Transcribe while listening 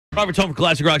Robert Tone for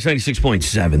Classic Rocks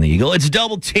 96.7 The Eagle. It's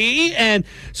Double T and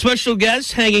special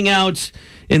guest hanging out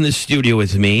in the studio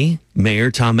with me,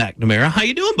 Mayor Tom McNamara. How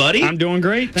you doing, buddy? I'm doing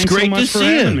great. Thanks it's great so much to for see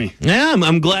having you. me. Yeah,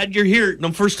 I'm glad you're here.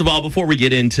 Now, first of all, before we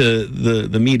get into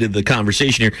the meat of the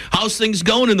conversation here, how's things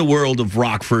going in the world of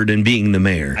Rockford and being the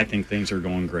mayor? I think things are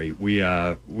going great. We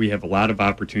have a lot of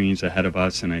opportunities ahead of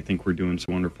us, and I think we're doing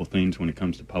some wonderful things when it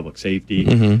comes to public safety.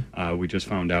 Mm-hmm. We just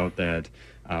found out that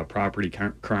property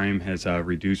crime has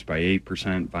reduced by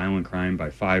 8%, violent crime by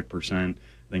 5%. I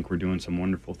think we're doing some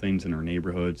wonderful things in our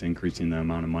neighborhoods, increasing the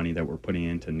amount of money that we're putting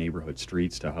into neighborhood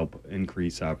streets to help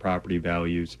increase property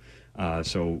values.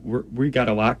 So we got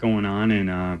a lot going on,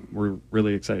 and we're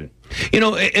really excited. You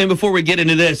know, and before we get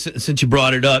into this, since you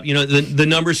brought it up, you know, the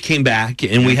numbers came back,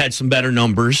 and we had some better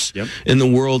numbers in the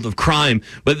world of crime.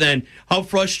 But then, how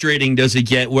frustrating does it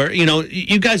get? Where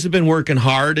you guys have been working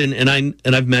hard, and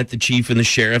I've met the chief and the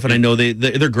sheriff, and I know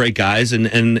they're great guys,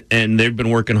 and they've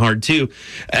been working hard too,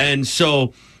 and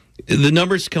so. The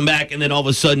numbers come back, and then all of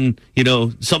a sudden,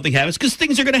 something happens because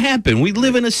things are going to happen. We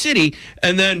live in a city,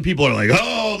 and then people are like,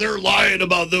 "Oh, they're lying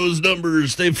about those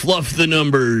numbers. They fluffed the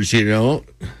numbers."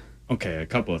 Okay, a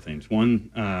couple of things. One,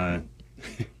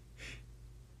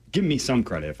 give me some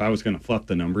credit. If I was going to fluff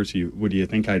the numbers, would you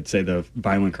think I'd say the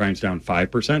violent crime's down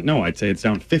 5%? No, I'd say it's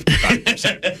down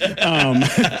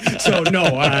 55%. So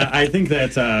no, I think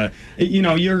that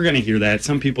you're going to hear that.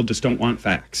 Some people just don't want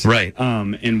facts, right?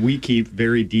 And we keep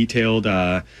very detailed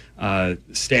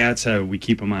stats. We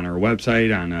keep them on our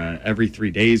website. On every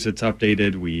 3 days, it's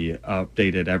updated. We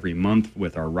update it every month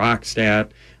with our rock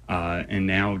stat. And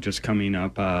now, just coming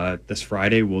up this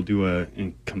Friday, we'll do a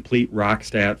complete rock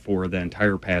stat for the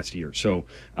entire past year. So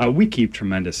we keep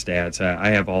tremendous stats. I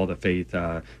have all the faith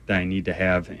that I need to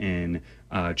have in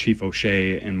Chief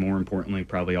O'Shea, and more importantly,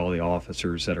 probably all the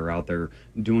officers that are out there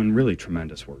doing really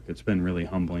tremendous work. It's been really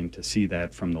humbling to see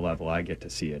that from the level I get to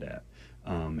see it at.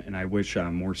 And I wish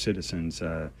more citizens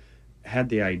had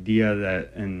the idea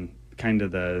that, and kind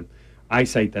of the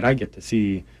eyesight that I get to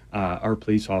see our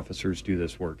police officers do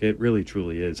this work. It really,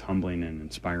 truly is humbling and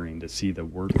inspiring to see the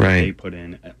work that they put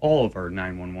in. All of our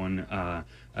 911,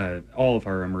 all of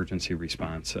our emergency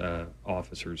response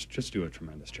officers just do a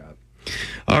tremendous job.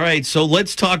 All right, so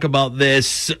let's talk about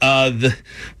this.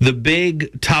 The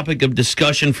big topic of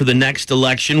discussion for the next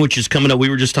election, which is coming up. We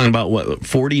were just talking about, what,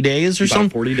 40 days or something?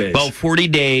 40 days. About 40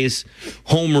 days,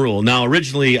 home rule. Now,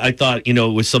 originally, I thought, it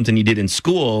was something you did in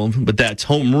school, but that's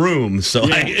homeroom. So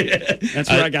that's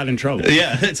where I got in trouble.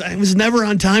 Yeah, I was never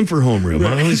on time for homeroom.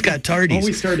 I always got tardies.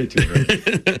 Always started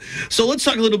to, right? So let's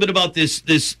talk a little bit about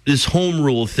this home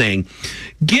rule thing.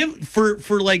 Give, for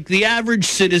like the average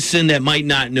citizen that might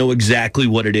not know exactly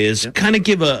what it is, kind of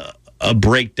give a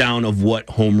breakdown of what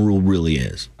home rule really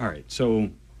is. All right, so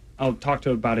I'll talk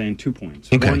about it in 2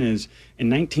 points. Okay. One is, in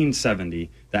 1970,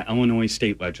 the Illinois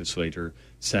state legislature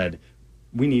said,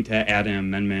 we need to add an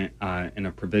amendment and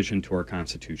a provision to our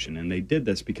Constitution. And they did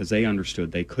this because they understood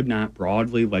they could not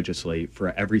broadly legislate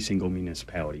for every single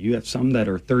municipality. You have some that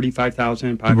are 35,000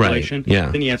 in population. Right,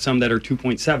 yeah. Then you have some that are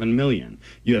 2.7 million.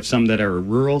 You have some that are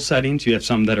rural settings. You have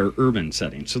some that are urban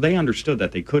settings. So they understood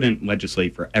that they couldn't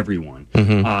legislate for everyone.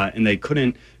 And they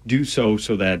couldn't do so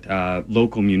that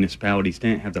local municipalities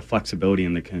didn't have the flexibility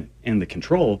and the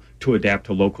control to adapt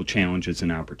to local challenges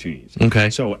and opportunities. Okay.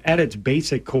 So at its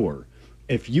basic core,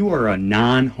 if you are a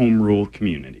non-home rule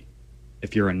community,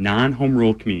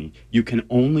 you can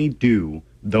only do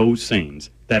those things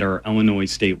that our Illinois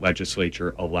state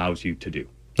legislature allows you to do.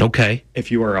 Okay.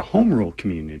 If you are a home rule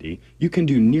community, you can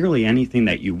do nearly anything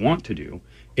that you want to do,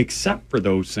 except for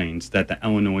those things that the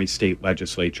Illinois state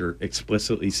legislature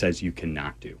explicitly says you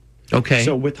cannot do. Okay.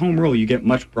 So with home rule, you get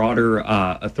much broader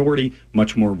authority,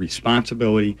 much more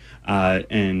responsibility,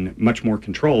 and much more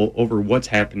control over what's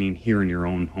happening here in your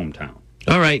own hometown.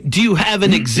 All right. Do you have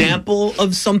an example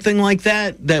of something like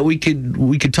that we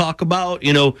could talk about?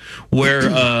 Where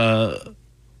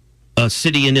a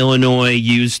city in Illinois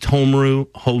used home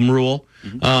rule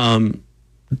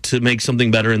to make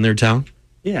something better in their town?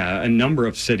 Yeah, a number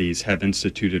of cities have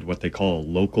instituted what they call a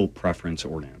local preference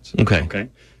ordinance. Okay.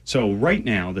 So right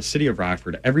now, the city of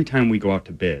Rockford, every time we go out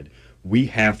to bid, we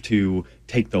have to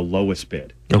take the lowest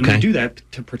bid. And we do that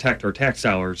to protect our tax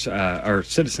dollars, our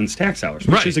citizens' tax dollars,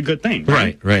 which is a good thing.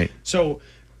 Right. So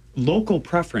local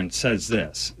preference says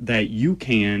this, that you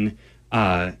can,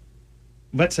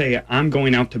 let's say I'm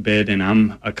going out to bid and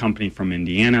I'm a company from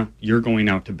Indiana, you're going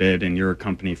out to bid and you're a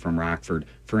company from Rockford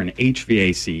for an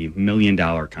HVAC $1 million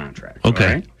contract.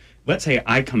 Okay. Right? Let's say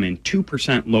I come in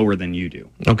 2% lower than you do.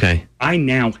 Okay. I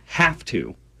now have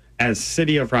to, as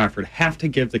City of Rockford, have to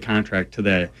give the contract to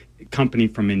the company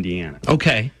from Indiana.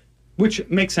 Okay. which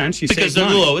makes sense. You because save they're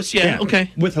money. the lowest. Yeah,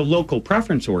 okay. With a local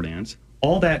preference ordinance,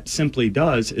 all that simply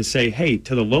does is say, hey,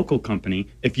 to the local company,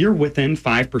 if you're within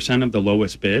 5% of the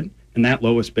lowest bid, and that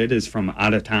lowest bid is from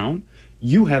out of town,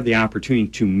 you have the opportunity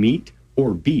to meet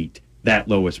or beat that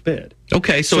lowest bid.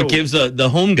 Okay, so it gives the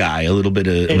home guy a little bit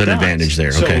of an advantage there.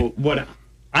 Okay. So what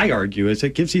I argue is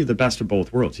it gives you the best of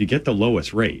both worlds. You get the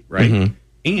lowest rate, right? Mm-hmm.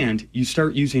 And you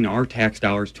start using our tax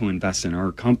dollars to invest in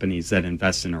our companies that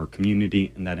invest in our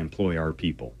community and that employ our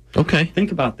people. Okay.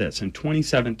 Think about this. In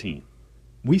 2017,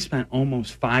 we spent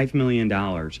almost $5 million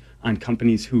on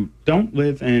companies who don't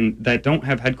live in, that don't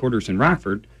have headquarters in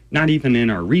Rockford, not even in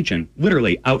our region,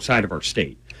 literally outside of our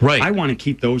state. Right. I want to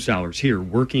keep those dollars here,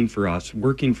 working for us,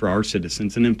 working for our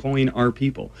citizens, and employing our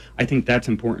people. I think that's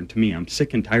important to me. I'm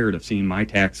sick and tired of seeing my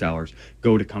tax dollars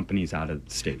go to companies out of the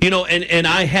state. You know, and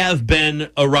I have been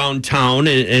around town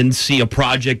and see a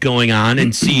project going on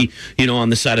and see, you know, on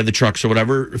the side of the trucks or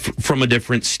whatever from a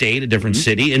different state, a different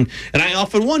city. And I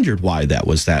often wondered why that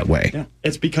was that way. Yeah,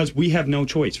 it's because we have no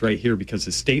choice right here, because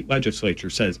the state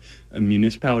legislature says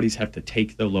municipalities have to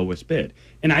take the lowest bid.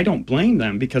 And I don't blame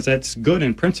them, because that's good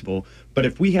in principle. But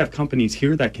if we have companies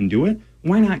here that can do it,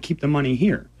 why not keep the money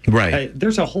here? Right.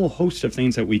 There's a whole host of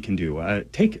things that we can do.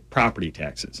 Take property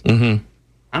taxes. Mm-hmm.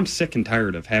 I'm sick and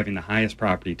tired of having the highest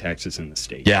property taxes in the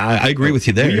state. Yeah, I agree with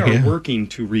you there. We are working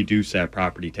to reduce that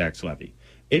property tax levy.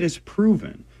 It is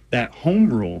proven that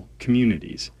home rule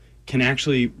communities can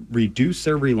actually reduce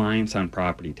their reliance on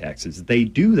property taxes. They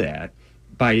do that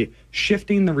by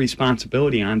shifting the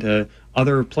responsibility onto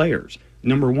other players.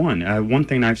 Number one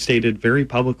thing I've stated very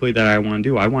publicly that I want to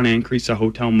do, I want to increase the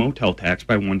hotel motel tax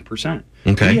by 1%.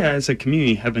 Okay. We as a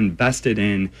community have invested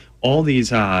in all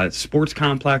these sports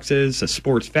complexes, the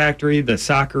sports factory, the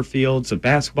soccer fields, the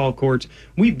basketball courts.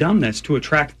 We've done this to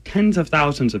attract tens of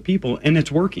thousands of people, and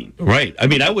it's working. Right. I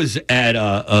mean, I was at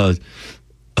a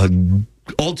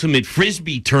ultimate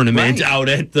frisbee tournament out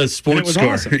at the sports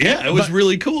store. Awesome. Yeah, it was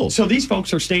really cool. So these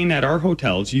folks are staying at our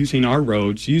hotels, using our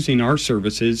roads, using our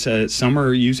services. Some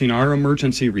are using our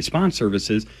emergency response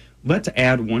services. Let's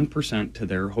add 1% to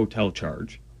their hotel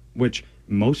charge, which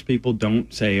most people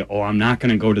don't say, oh, I'm not going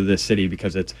to go to this city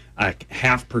because it's a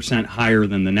 0.5% higher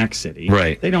than the next city.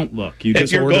 Right. They don't look. You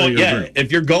just order your room.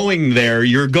 If you're going there,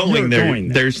 you're going there.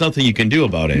 There's nothing you can do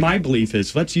about it. My belief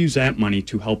is let's use that money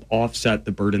to help offset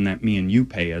the burden that me and you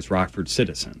pay as Rockford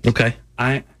citizens. Okay.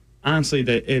 I honestly,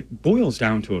 that it boils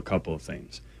down to a couple of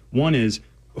things. One is,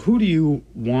 who do you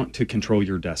want to control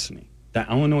your destiny? The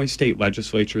Illinois state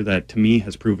legislature, that to me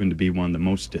has proven to be one of the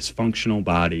most dysfunctional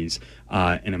bodies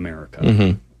in America.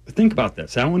 Mm-hmm. Think about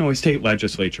this. The Illinois state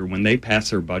legislature, when they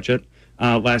passed their budget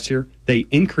last year, they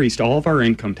increased all of our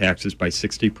income taxes by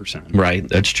 60%. Right,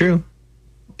 that's true.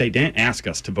 They didn't ask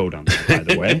us to vote on that,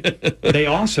 by the way. They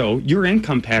also, your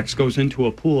income tax goes into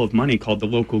a pool of money called the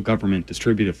Local Government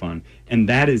Distributive Fund, and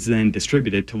that is then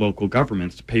distributed to local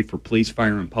governments to pay for police,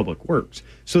 fire, and public works.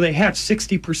 So they have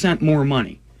 60% more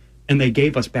money. And they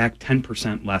gave us back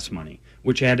 10% less money,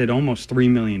 which added almost $3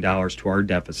 million to our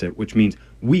deficit, which means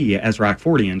we, as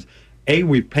Rockfordians, A,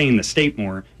 we're paying the state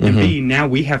more, and B, now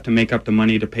we have to make up the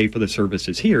money to pay for the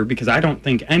services here, because I don't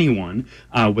think anyone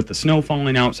with the snow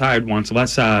falling outside wants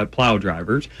less plow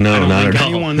drivers. No, I don't not think at all.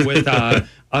 anyone with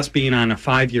us being on a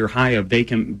 5-year high of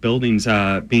vacant buildings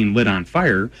being lit on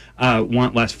fire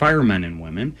want less firemen and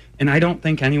women. And I don't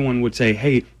think anyone would say,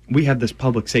 hey, we have this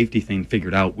public safety thing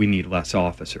figured out, we need less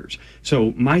officers.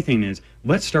 So my thing is,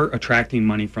 let's start attracting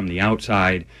money from the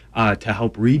outside to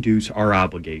help reduce our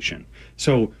obligation.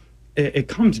 So it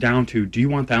comes down to, do you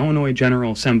want the Illinois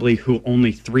General Assembly, who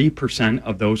only 3%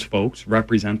 of those folks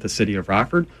represent the city of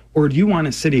Rockford, or do you want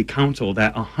a city council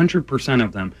that 100%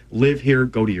 of them live here,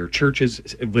 go to your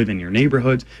churches, live in your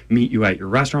neighborhoods, meet you at your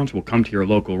restaurants, will come to your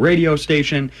local radio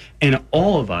station, and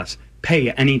all of us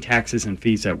pay any taxes and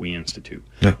fees that we institute?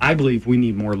 Yeah. I believe we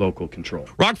need more local control.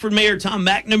 Rockford Mayor Tom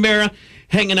McNamara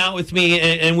hanging out with me,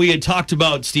 and we had talked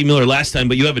about Steve Miller last time,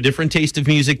 but you have a different taste of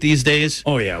music these days?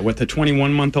 Oh, yeah. With the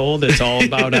 21-month-old, it's all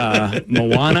about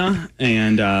Moana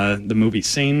and the movie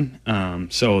Sing.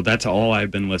 So that's all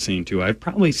I've been listening to. I've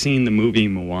probably seen the movie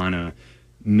Moana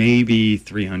maybe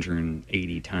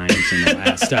 380 times in the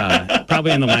last,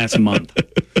 probably in the last month.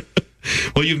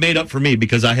 Well, you've made up for me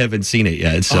because I haven't seen it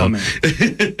yet. So. Oh, man.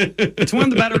 It's one of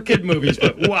the better kid movies,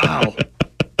 but wow.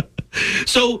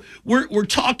 So we're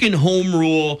talking home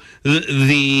rule.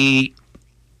 The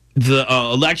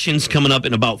election's coming up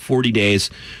in about 40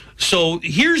 days. So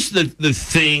here's the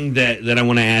thing that I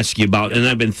want to ask you about, and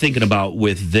I've been thinking about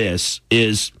with this,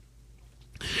 is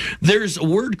there's a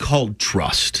word called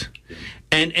trust.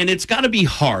 And it's got to be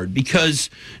hard because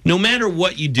no matter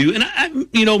what you do, and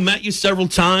I've met you several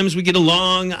times, we get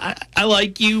along, I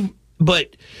like you,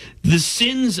 but the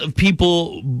sins of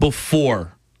people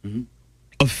before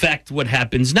affect what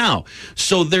happens now.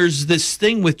 So there's this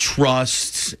thing with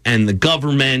trusts and the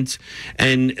government,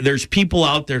 and there's people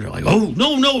out there that are like, oh,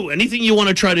 no, anything you want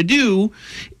to try to do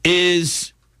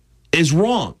is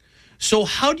wrong. So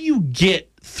how do you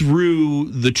get through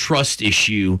the trust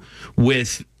issue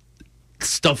with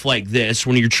stuff like this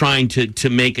when you're trying to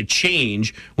make a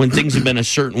change when things have been a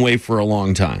certain way for a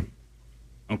long time?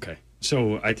 Okay.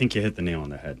 So I think you hit the nail on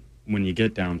the head. When you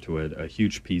get down to it, a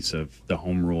huge piece of the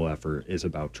home rule effort is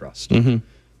about trust.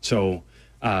 So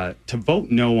to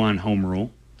vote no on home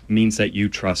rule means that you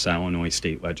trust the Illinois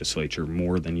state legislature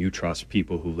more than you trust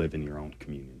people who live in your own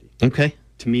community. Okay.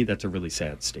 To me, that's a really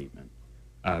sad statement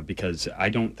because I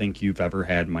don't think you've ever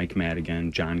had Mike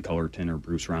Madigan, John Cullerton, or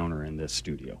Bruce Rauner in this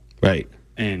studio. Right.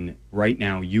 And right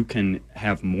now, you can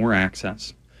have more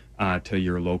access to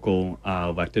your local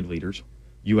elected leaders.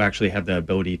 You actually have the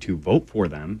ability to vote for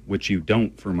them, which you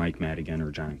don't for Mike Madigan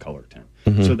or John Cullerton.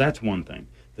 So that's one thing.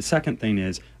 The second thing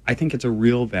is, I think it's a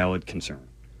real valid concern.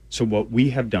 So what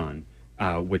we have done,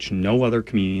 which no other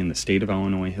community in the state of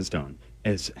Illinois has done,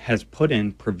 has put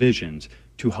in provisions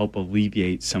to help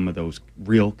alleviate some of those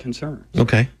real concerns.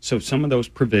 Okay. So some of those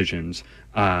provisions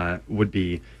would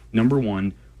be, number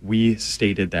one, we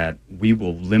stated that we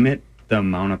will limit the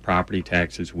amount of property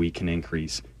taxes we can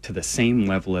increase to the same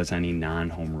level as any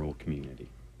non-home rule community.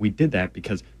 We did that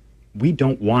because we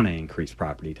don't want to increase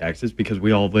property taxes because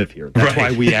we all live here. That's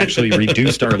why we actually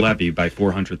reduced our levy by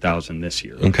 $400,000 this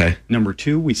year. Okay. Number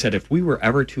two, we said if we were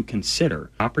ever to consider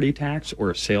property tax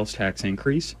or a sales tax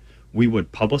increase, we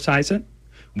would publicize it.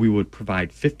 We would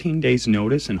provide 15 days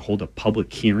notice and hold a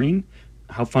public hearing.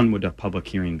 How fun would a public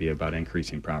hearing be about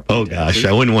increasing property taxes? Gosh,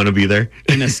 I wouldn't want to be there.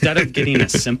 And instead of getting a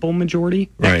simple majority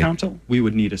at council, we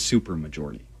would need a super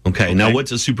majority. Okay, now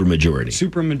what's a supermajority?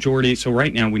 Supermajority, so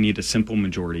right now we need a simple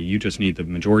majority. You just need the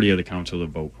majority of the council to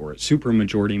vote for it.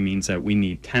 Supermajority means that we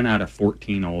need 10 out of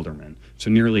 14 aldermen, so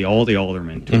nearly all the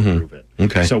aldermen to approve it.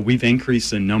 Okay. So we've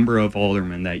increased the number of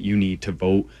aldermen that you need to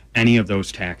vote any of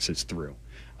those taxes through.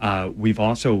 We've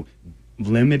also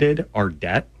limited our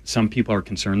debt. Some people are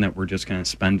concerned that we're just going to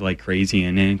spend like crazy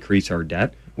and increase our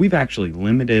debt. We've actually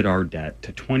limited our debt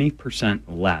to 20%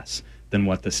 less than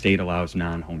what the state allows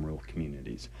non-home rule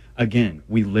communities. Again,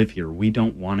 we live here. We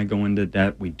don't want to go into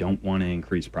debt. We don't want to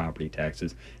increase property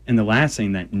taxes. And the last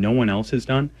thing that no one else has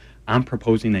done, I'm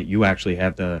proposing that you actually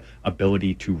have the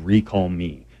ability to recall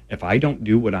me. If I don't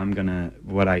do what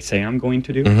I say I'm going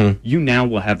to do, you now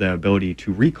will have the ability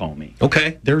to recall me.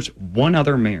 Okay. There's one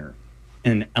other mayor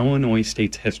in Illinois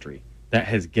state's history that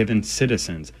has given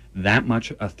citizens that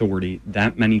much authority,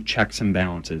 that many checks and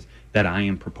balances that I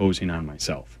am proposing on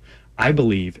myself. I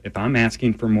believe if I'm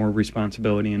asking for more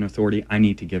responsibility and authority, I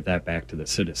need to give that back to the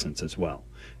citizens as well.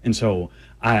 And so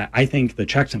I think the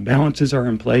checks and balances are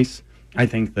in place. I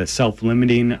think the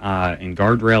self-limiting and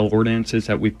guardrail ordinances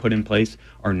that we've put in place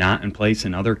are not in place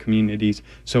in other communities.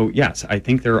 So yes, I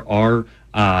think there are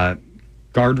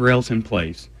guardrails in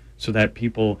place so that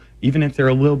people, even if they're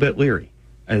a little bit leery,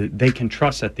 they can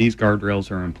trust that these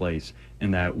guardrails are in place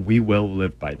and that we will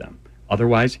live by them.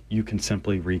 Otherwise, you can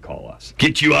simply recall us.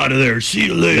 Get you out of there. See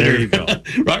you later. There you go.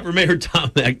 Rockford Mayor Tom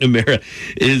McNamara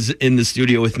is in the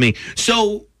studio with me.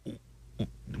 So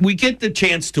we get the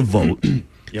chance to vote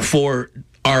for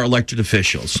our elected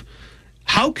officials.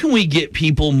 How can we get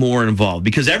people more involved?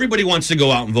 Because everybody wants to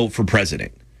go out and vote for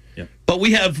president. But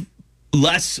we have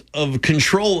less of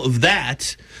control of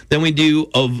that than we do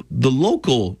of the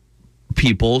local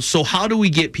people. So how do we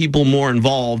get people more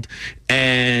involved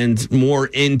and more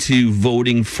into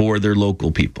voting for their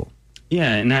local people?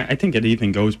 Yeah, and I think it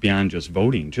even goes beyond just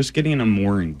voting, just getting them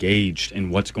more engaged in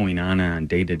what's going on a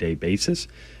day-to-day basis.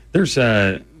 There's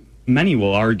many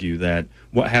will argue that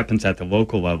what happens at the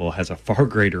local level has a far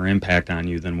greater impact on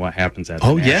you than what happens at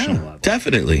the national level.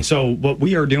 Definitely. So what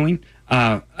we are doing,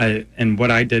 and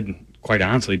what I did quite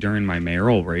honestly during my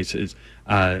mayoral race is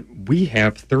we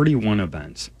have 31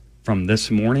 events from this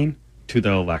morning to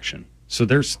the election. So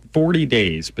there's 40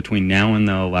 days between now and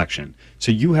the election.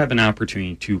 So you have an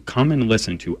opportunity to come and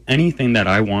listen to anything that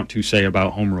I want to say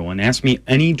about home rule and ask me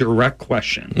any direct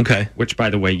question. Okay. Which, by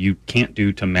the way, you can't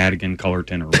do to Madigan,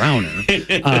 Cullerton, or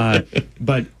Rauner.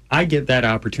 But I get that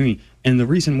opportunity. And the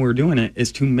reason we're doing it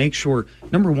is to make sure,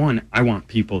 number one, I want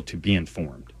people to be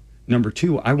informed. Number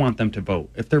two, I want them to vote.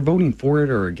 If they're voting for it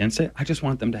or against it, I just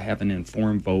want them to have an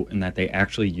informed vote and that they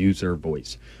actually use their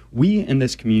voice. We in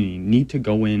this community need to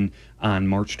go in on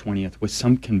March 20th with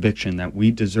some conviction that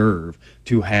we deserve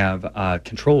to have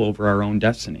control over our own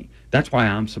destiny. That's why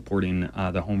I'm supporting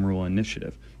the Home Rule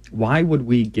Initiative. Why would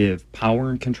we give power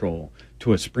and control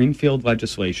to a Springfield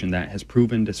legislation that has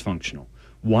proven dysfunctional?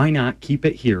 Why not keep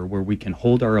it here where we can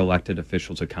hold our elected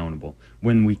officials accountable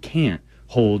when we can't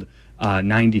hold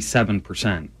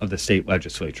 97% of the state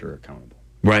legislature accountable?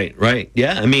 Right.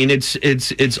 Yeah, I mean,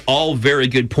 it's all very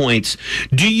good points.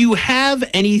 Do you have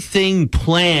anything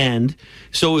planned?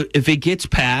 So if it gets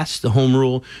passed, the home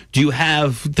rule, do you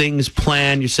have things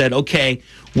planned? You said, okay,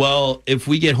 well, if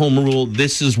we get home rule,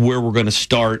 this is where we're going to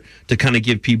start to kind of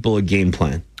give people a game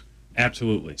plan.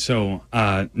 Absolutely. So,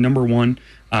 number one,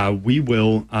 we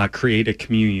will create a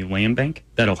community land bank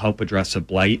that'll help address the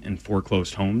blight and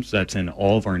foreclosed homes that's in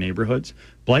all of our neighborhoods.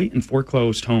 Blight and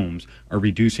foreclosed homes are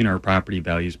reducing our property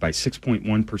values by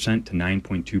 6.1% to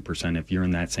 9.2% if you're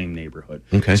in that same neighborhood.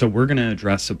 Okay. So we're going to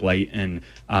address the blight and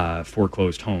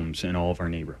foreclosed homes in all of our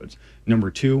neighborhoods.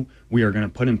 Number two, we are going to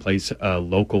put in place a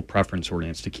local preference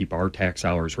ordinance to keep our tax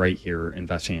dollars right here,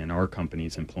 investing in our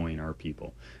companies, employing our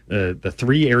people. The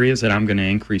three areas that I'm going to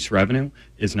increase revenue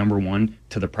is, number one,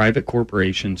 to the private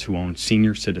corporations who own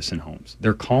senior citizen homes.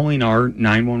 They're calling our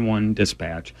 911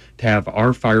 dispatch to have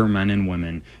our firemen and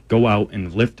women go out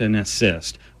and lift and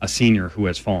assist a senior who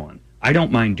has fallen. I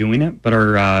don't mind doing it, but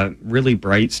our really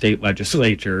bright state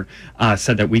legislature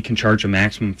said that we can charge a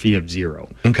maximum fee of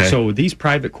 $0. Okay. So these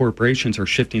private corporations are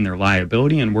shifting their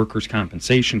liability and workers'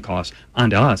 compensation costs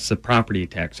onto us, the property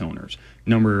tax owners.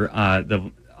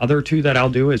 The other two that I'll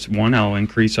do is, one, I'll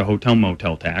increase a hotel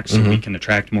motel tax so we can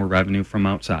attract more revenue from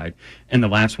outside. And the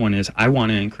last one is I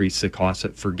want to increase the cost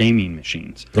for gaming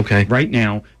machines. Okay. Right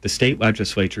now, the state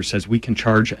legislature says we can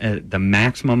charge the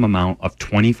maximum amount of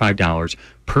 $25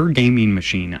 per gaming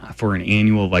machine for an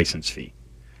annual license fee.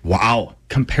 Wow.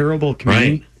 Comparable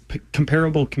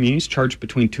communities charge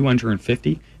between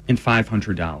 $250 and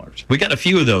 $500. We got a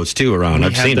few of those too around.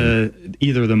 I've seen them.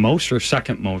 Either the most or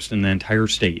second most in the entire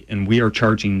state, and we are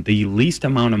charging the least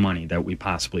amount of money that we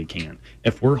possibly can.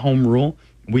 If we're home rule,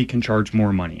 we can charge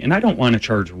more money. And I don't want to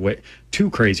charge too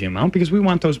crazy amount because we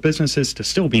want those businesses to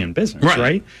still be in business,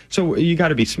 right? So you got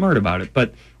to be smart about it.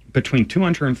 But between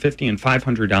 $250 and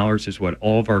 $500 is what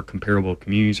all of our comparable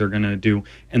communities are going to do,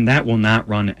 and that will not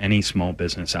run any small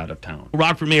business out of town.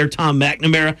 Rockford Mayor Tom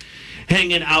McNamara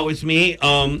hanging out with me.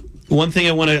 One thing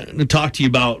I want to talk to you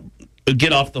about,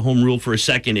 get off the home rule for a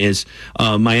second, is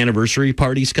my anniversary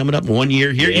party's coming up. 1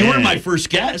 year here. Yeah. You were my first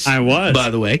guest. I was. By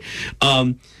the way.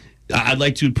 I'd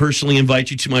like to personally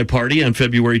invite you to my party on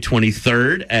February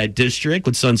 23rd at District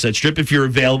with Sunset Strip if you're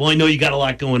available. I know you got a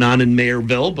lot going on in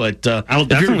Mayorville, but I'll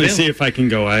definitely see if I can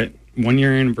go. 1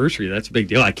 year anniversary, that's a big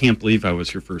deal. I can't believe I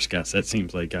was your first guest. That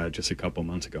seems like just a couple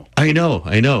months ago. I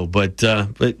know, but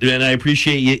and I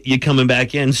appreciate you coming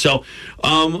back in. So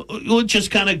we'll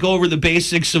just kind of go over the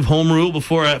basics of home rule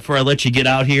before I let you get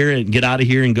out of here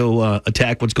and go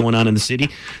attack what's going on in the city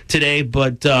today.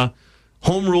 But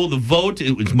home rule, the vote,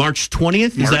 it was March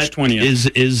 20th. March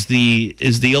 20th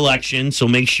is the election. So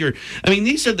make sure. I mean,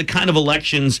 these are the kind of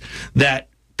elections that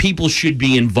people should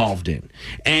be involved in.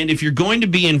 And if you're going to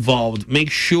be involved, make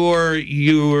sure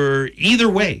you're either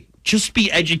way. Just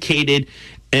be educated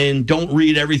and don't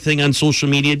read everything on social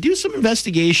media. Do some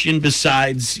investigation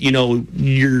besides,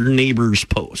 your neighbor's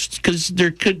posts, because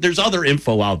there's other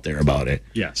info out there about it.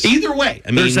 Yes. Either way,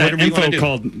 I mean, there's that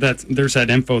info there's that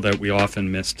info that we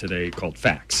often miss today called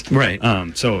facts. Right.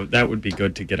 So that would be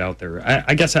good to get out there.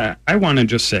 I guess I want to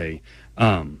just say,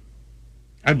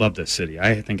 I love this city.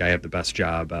 I think I have the best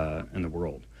job in the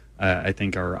world. I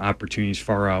think our opportunities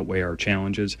far outweigh our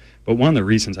challenges. But one of the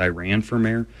reasons I ran for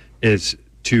mayor is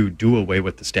to do away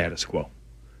with the status quo.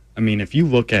 I mean, if you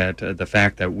look at the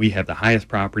fact that we have the highest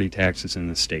property taxes in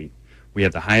the state, we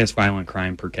have the highest violent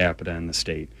crime per capita in the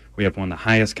state, we have one of the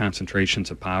highest concentrations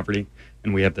of poverty,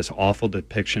 and we have this awful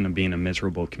depiction of being a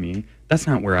miserable community, that's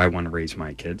not where I want to raise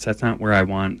my kids. That's not where I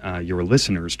want your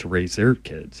listeners to raise their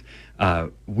kids.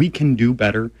 We can do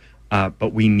better,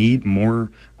 but we need more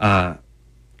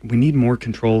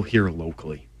control here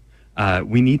locally.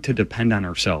 We need to depend on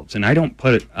ourselves. And I don't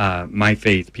put my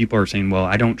faith, people are saying, well,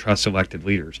 I don't trust elected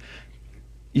leaders.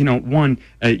 You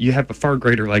have a far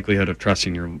greater likelihood of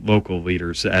trusting your local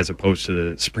leaders as opposed to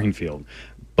the Springfield.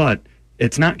 But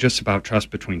it's not just about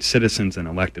trust between citizens and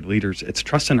elected leaders. It's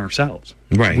trust in ourselves.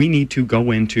 Right. We need to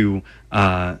go into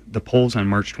the polls on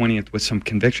March 20th with some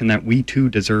conviction that we too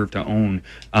deserve to own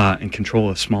and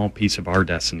control a small piece of our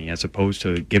destiny, as opposed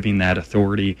to giving that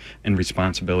authority and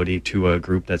responsibility to a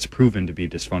group that's proven to be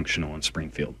dysfunctional in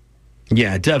Springfield.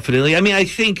 Yeah, definitely. I mean, I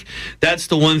think that's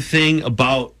the one thing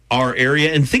about our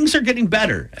area, and things are getting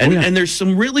better. And, and there's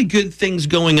some really good things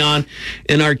going on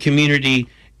in our community.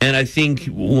 And I think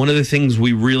one of the things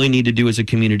we really need to do as a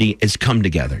community is come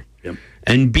together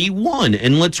and be one.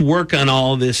 And let's work on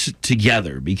all this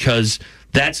together, because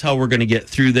that's how we're going to get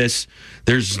through this.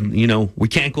 There's, we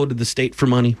can't go to the state for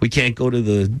money. We can't go to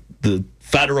the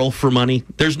federal for money.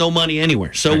 There's no money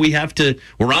anywhere. So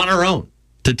we're on our own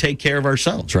to take care of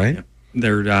ourselves, right?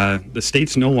 The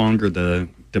state's no longer the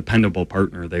dependable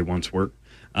partner they once were.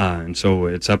 And so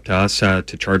it's up to us to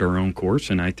chart our own course.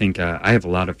 And I think I have a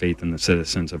lot of faith in the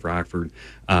citizens of Rockford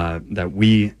that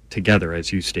we together,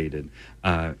 as you stated,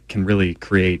 can really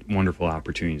create wonderful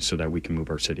opportunities so that we can move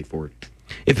our city forward.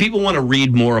 If people want to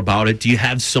read more about it, do you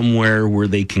have somewhere where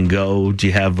they can go? Do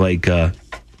you have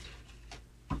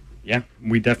Yeah,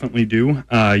 we definitely do.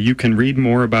 You can read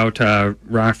more about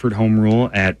Rockford Home Rule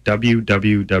at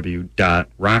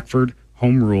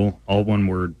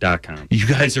www.rockfordhomerule.com. You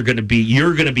guys you're going to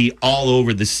be all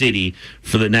over the city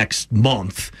for the next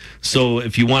month. So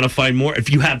if you want to find more,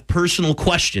 if you have personal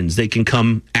questions, they can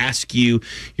come ask you.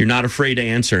 You're not afraid to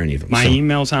answer any of them. My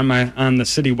email's on the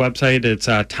city website. It's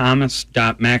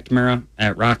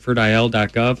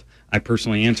thomas.mcnamara@rockfordil.gov. I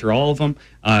personally answer all of them.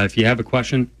 If you have a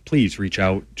question, please reach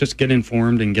out. Just get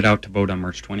informed and get out to vote on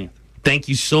March 20th. Thank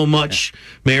you so much,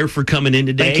 Mayor, for coming in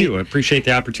today. Thank you. I appreciate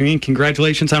the opportunity. And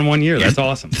congratulations on 1 year. That's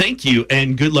awesome. Thank you,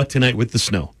 and good luck tonight with the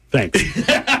snow. Thanks.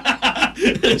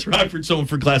 That's Rockford's home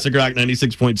for Classic Rock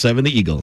 96.7, The Eagle.